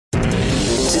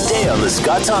today on The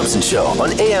Scott Thompson Show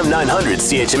on AM 900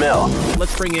 CHML.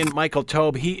 Let's bring in Michael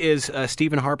Taube. He is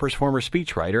Stephen Harper's former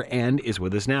speechwriter and is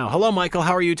with us now. Hello, Michael.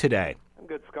 How are you today? I'm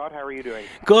good, Scott. How are you doing?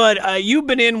 Good. You've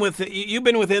been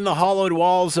within the hollowed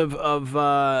walls of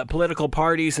political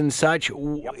parties and such.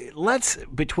 Yep. Let's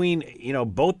between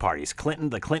both parties,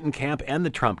 the Clinton camp and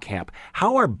the Trump camp.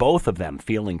 How are both of them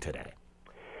feeling today?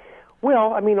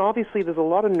 Well, I mean, obviously there's a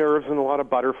lot of nerves and a lot of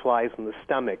butterflies in the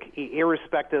stomach,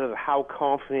 irrespective of how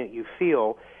confident you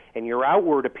feel. And your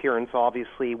outward appearance,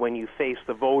 obviously, when you face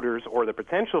the voters or the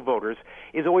potential voters,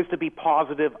 is always to be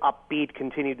positive, upbeat,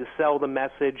 continue to sell the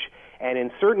message. And in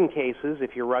certain cases,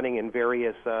 if you're running in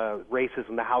various races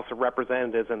in the House of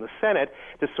Representatives and the Senate,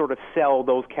 to sort of sell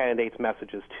those candidates'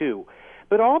 messages too.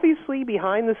 But obviously,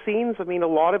 behind the scenes, I mean, a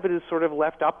lot of it is sort of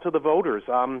left up to the voters.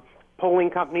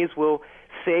 Polling companies will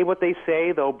say what they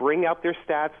say. They'll bring out their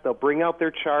stats. They'll bring out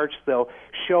their charts. They'll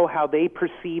show how they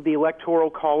perceive the Electoral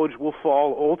College will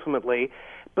fall ultimately.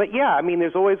 But yeah, I mean,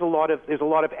 there's a lot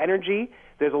of energy.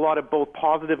 There's a lot of both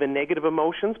positive and negative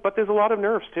emotions, but there's a lot of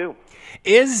nerves too.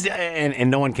 And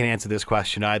no one can answer this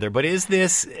question either, but is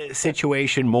this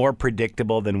situation more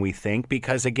predictable than we think?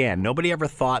 Because again, nobody ever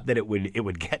thought that it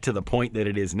would get to the point that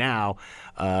it is now.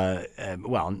 A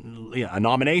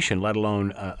nomination, let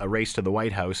alone a race to the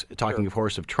White House. Talking, of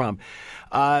course, of Trump.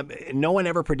 No one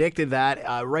ever predicted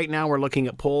that. Right now, we're looking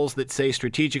at polls that say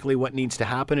strategically what needs to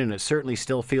happen, and it certainly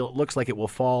still looks like it will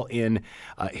fall in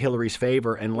Hillary's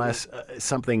favor unless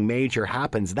something major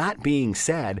happens. That being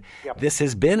said, This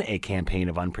has been a campaign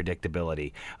of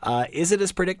unpredictability. Is it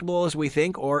as predictable as we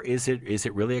think, or is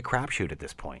it really a crapshoot at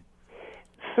this point?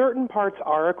 Certain parts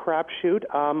are a crapshoot.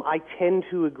 I tend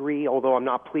to agree, although I'm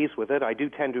not pleased with it, I do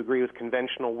tend to agree with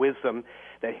conventional wisdom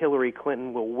that Hillary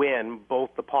Clinton will win both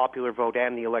the popular vote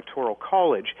and the Electoral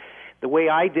College. The way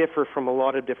I differ from a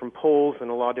lot of different polls and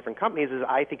a lot of different companies is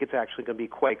I think it's actually going to be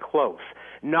quite close.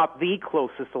 Not the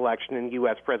closest election in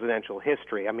U.S. presidential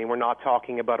history. I mean, we're not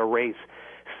talking about a race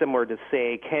similar to,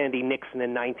 say, Kennedy-Nixon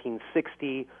in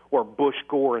 1960 or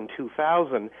Bush-Gore in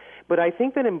 2000. But I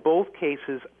think that in both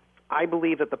cases, I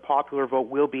believe that the popular vote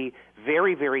will be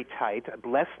very, very tight,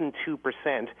 less than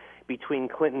 2% between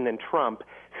Clinton and Trump,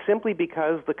 simply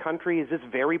because the country is just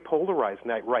very polarized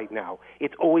right now.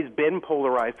 It's always been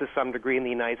polarized to some degree in the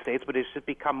United States, but it's just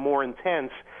become more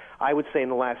intense, I would say, in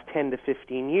the last 10 to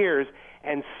 15 years.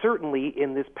 And certainly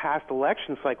in this past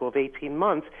election cycle of 18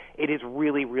 months, it is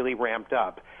really, really ramped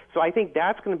up. So I think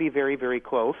that's going to be very, very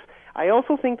close. I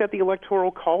also think that the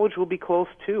Electoral College will be close,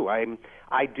 too.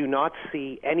 I do not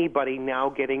see anybody now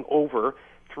getting over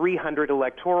 300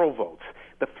 electoral votes.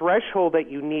 The threshold that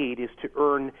you need is to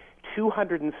earn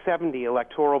 270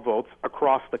 electoral votes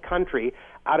across the country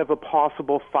out of a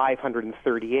possible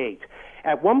 538.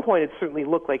 At one point, it certainly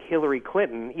looked like Hillary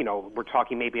Clinton, we're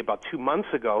talking maybe about 2 months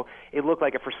ago, it looked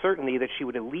like for certainty that she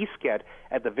would at least get,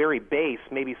 at the very base,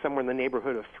 maybe somewhere in the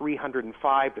neighborhood of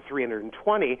 305 to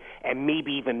 320, and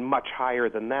maybe even much higher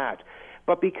than that.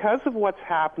 But because of what's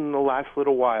happened in the last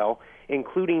little while,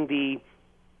 including the,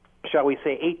 shall we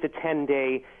say, 8 to 10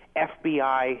 day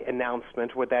FBI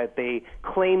announcement where that they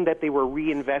claimed that they were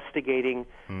reinvestigating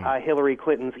Hillary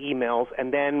Clinton's emails,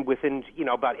 and then within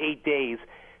about 8 days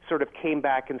sort of came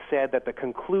back and said that the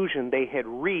conclusion they had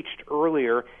reached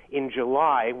earlier in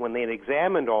July when they had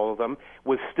examined all of them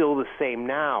was still the same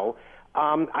now.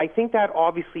 I think that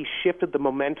obviously shifted the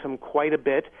momentum quite a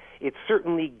bit. It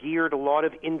certainly geared a lot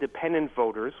of independent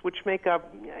voters, which make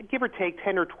up, give or take,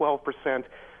 10 or 12%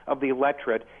 of the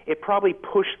electorate. It probably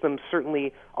pushed them,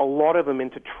 certainly a lot of them,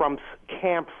 into Trump's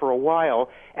camp for a while.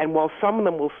 And while some of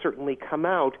them will certainly come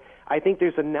out, I think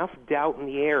there's enough doubt in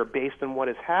the air based on what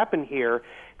has happened here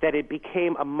that it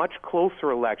became a much closer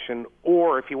election,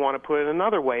 or if you want to put it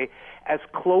another way, as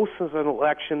close as an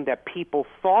election that people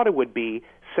thought it would be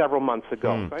several months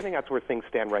ago. So I think that's where things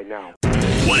stand right now.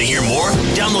 Want to hear more?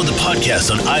 Download the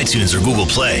podcast on iTunes or Google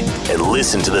Play and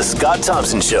listen to The Scott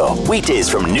Thompson Show weekdays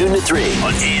from noon to 3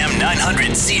 on AM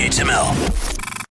 900 CHML.